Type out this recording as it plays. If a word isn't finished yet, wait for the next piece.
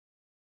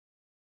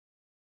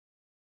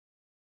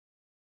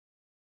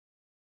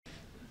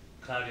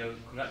Claudio,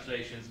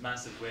 congratulations,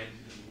 massive win.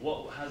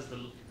 What has the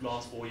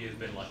last 4 years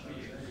been like for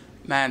you?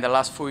 Man, the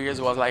last 4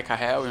 years was like a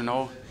hell, you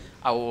know.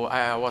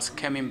 I was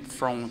coming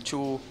from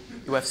 2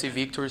 UFC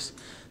victories,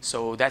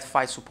 so that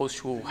fight supposed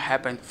to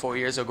happen 4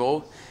 years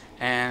ago,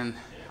 and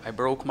I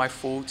broke my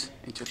foot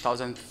in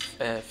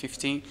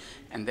 2015,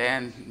 and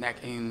then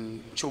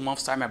in 2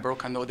 months' time I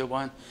broke another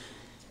one,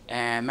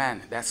 and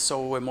man, that's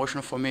so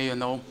emotional for me, you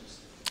know.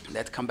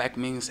 That comeback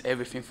means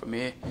everything for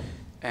me,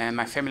 and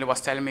my family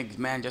was telling me,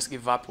 man, just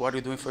give up. What are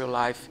you doing for your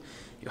life?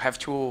 You have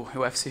 2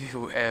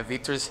 UFC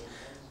victories,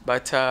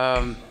 but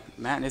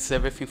man, it's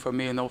everything for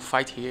me, you know.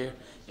 Fight here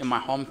in my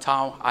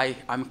hometown.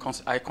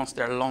 I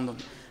consider London,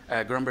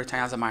 Grand Britain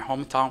as my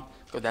hometown,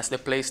 because that's the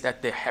place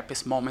that the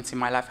happiest moments in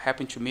my life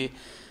happened to me.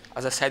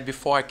 As I said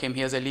before, I came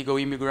here as a legal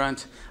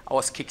immigrant. I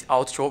was kicked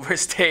out to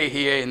overstay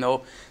here, you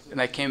know.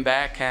 And I came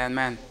back, and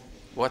man,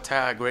 what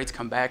a great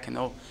comeback, you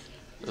know.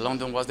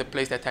 London was the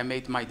place that I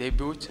made my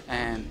debut,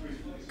 and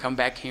come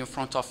back here in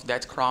front of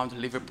that crowd,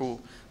 Liverpool.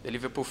 The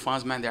Liverpool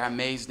fans, man, they're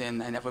amazed,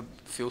 and I never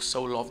feel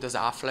so loved as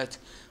an athlete.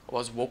 I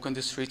was walking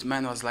the street,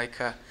 man, I was like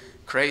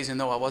crazy, you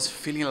know. I was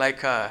feeling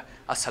like a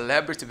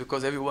celebrity,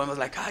 because everyone was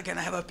like, can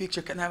I have a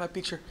picture, can I have a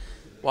picture?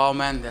 Wow,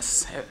 man,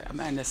 that's,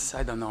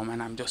 I don't know,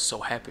 man, I'm just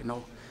so happy, you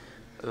know.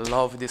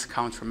 Love this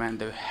country, man.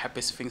 The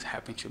happiest things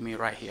happen to me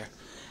right here.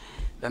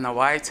 Dana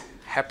White,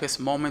 happiest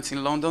moments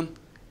in London,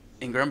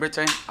 in Grand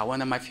Britain. I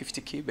won my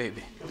 50K,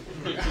 baby.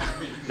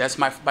 That's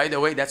my, by the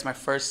way, that's my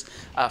first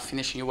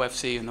finish in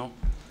UFC, you know.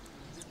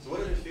 So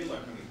what did it feel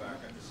like coming back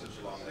after such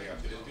a long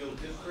layoff? Did it feel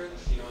different?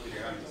 You know, did you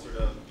have to sort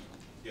of,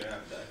 you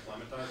have to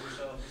acclimatize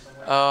yourself in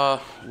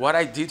some way? What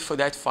I did for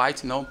that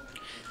fight, you know,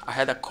 I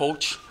had a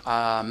coach,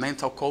 a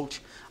mental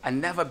coach. I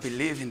never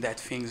believed in that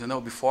things, you know.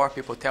 Before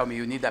people tell me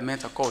you need a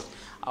mental coach,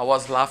 I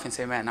was laughing,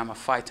 saying, man, I'm a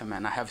fighter,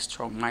 man. I have a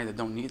strong mind. I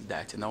don't need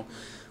that, you know.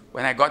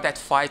 When I got that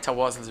fight, I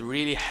was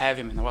really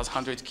heavy, man. I was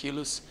 100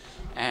 kilos,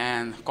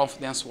 and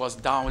confidence was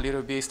down a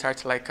little bit.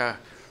 Started like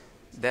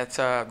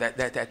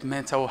that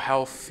mental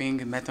health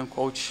thing, mental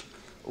coach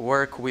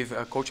work with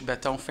Coach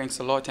Beton. Thanks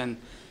a lot, and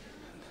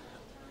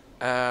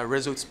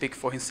results speak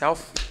for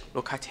himself.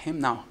 Look at him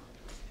now.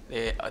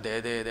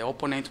 The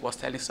opponent was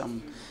telling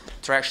some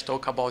trash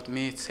talk about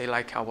me, say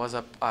like I was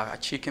a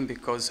chicken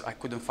because I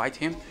couldn't fight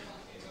him.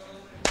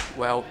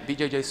 Well,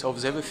 BJJ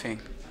solves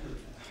everything.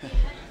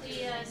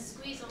 You had the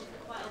squeeze on for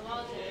quite a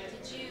while there.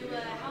 Did you?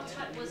 How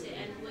tight was it,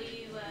 and were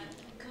you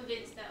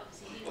convinced that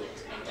obviously he would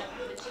end up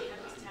eventually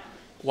having to tap?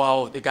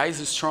 Wow, the guy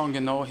is strong, you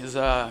know. He's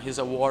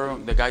a warrior.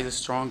 The guy is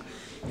strong.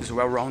 He's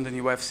well-rounded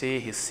in UFC.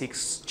 He's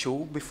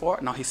 6'2" before.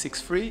 Now he's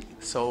 6'3".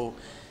 So,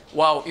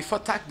 wow, if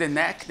attack the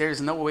neck,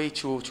 there's no way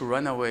to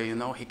run away, you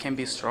know. He can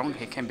be strong.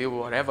 He can be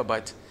whatever.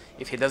 But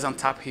if he doesn't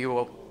tap, he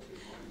will.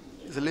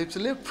 It's a lip to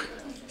lip.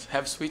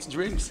 Have sweet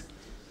dreams.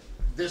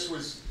 This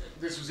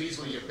was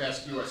easily your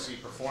best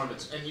UFC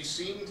performance, and you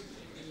seem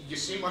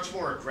much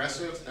more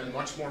aggressive and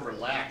much more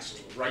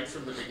relaxed right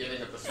from the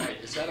beginning of the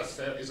fight. Is that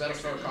a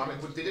fair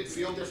comment? Did it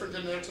feel different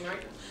in there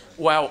tonight?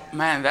 Well,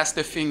 man, that's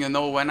the thing, you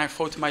know. When I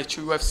fought my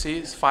 2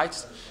 UFC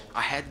fights,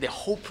 I had the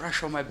whole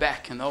pressure on my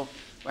back, you know.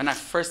 When I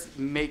first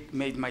made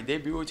my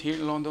debut here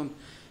in London,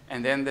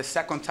 and then the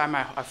second time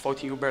I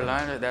fought in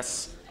Uberlândia,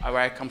 that's where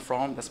I come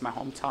from. That's my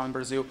hometown in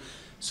Brazil.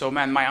 So,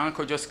 man, my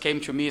uncle just came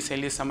to me and said,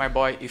 listen, my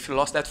boy, if you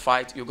lost that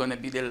fight, you're going to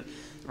be the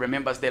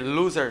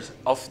losers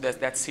of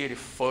that city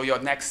for your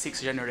next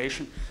 6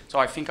 generations. So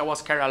I think I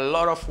was carrying a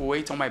lot of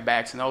weight on my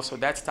back, you know. So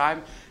that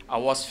time, I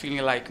was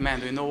feeling like,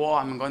 man, you know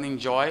what? I'm going to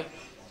enjoy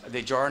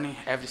the journey,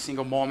 every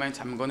single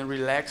moment. I'm going to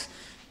relax.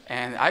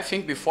 And I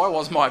think before I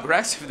was more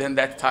aggressive than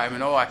that time, you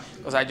know,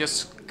 because I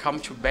just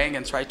come to bang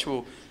and try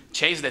to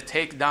chase the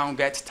takedown,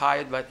 get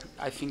tired. But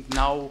I think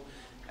now,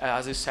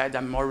 as you said,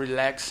 I'm more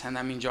relaxed and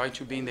I'm enjoying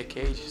to be in the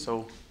cage.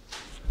 So.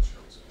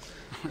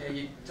 Yeah,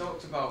 you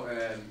talked about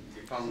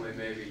your family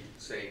maybe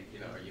saying, you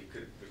know, you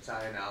could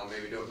retire now,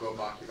 maybe don't go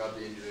back, you've had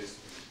the injuries.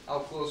 How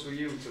close were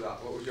you to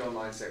that? What was your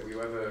mindset? Were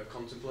you ever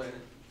contemplating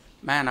it?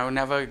 Man, I will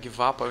never give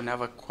up. I will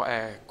never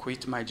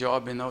quit my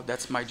job, you know.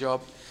 That's my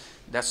job.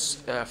 That's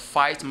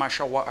fight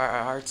martial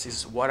arts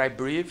is what I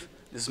breathe.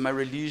 This is my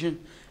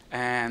religion.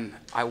 And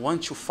I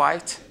want to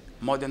fight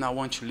more than I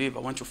want to live. I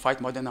want to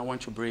fight more than I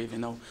want to breathe, you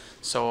know.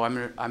 So I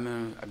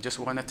just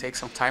want to take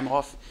some time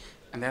off,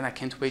 and then I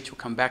can't wait to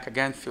come back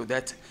again, feel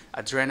that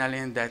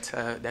adrenaline,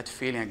 that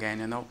feeling again,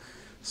 you know.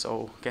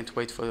 So can't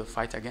wait for the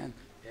fight again.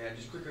 Yeah,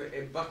 just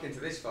quickly, back into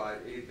this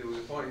fight, there was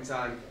a point in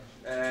time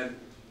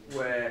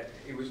where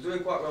he was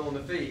doing quite well on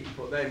the feet,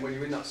 but then when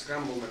you're in that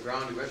scramble on the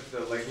ground, he went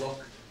for the leg lock.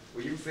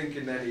 Were you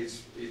thinking then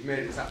he's made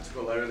a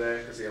tactical error there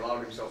because he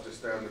allowed himself to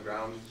stay on the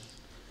ground?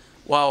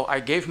 Well, I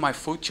gave my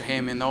foot to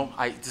him, you know.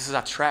 This is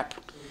a trap.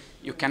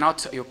 You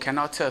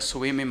cannot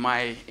swim in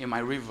my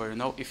river, you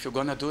know. If you're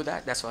gonna do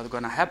that, that's what's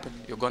gonna happen.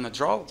 You're gonna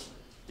draw,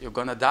 you're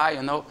gonna die,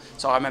 you know.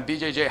 So I'm a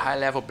BJJ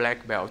high-level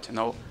black belt, you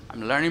know.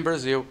 I'm learning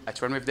Brazil. I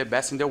train with the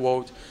best in the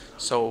world.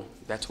 So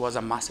that was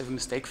a massive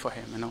mistake for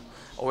him, you know.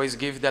 Always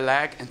give the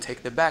leg and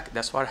take the back.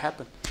 That's what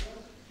happened.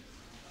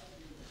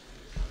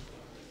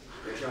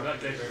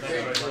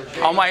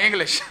 How my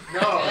English? No.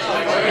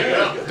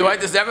 Do I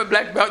deserve a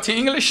black belt in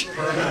English?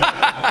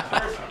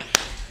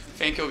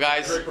 Thank you,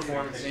 guys. Great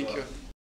performance. Thank you.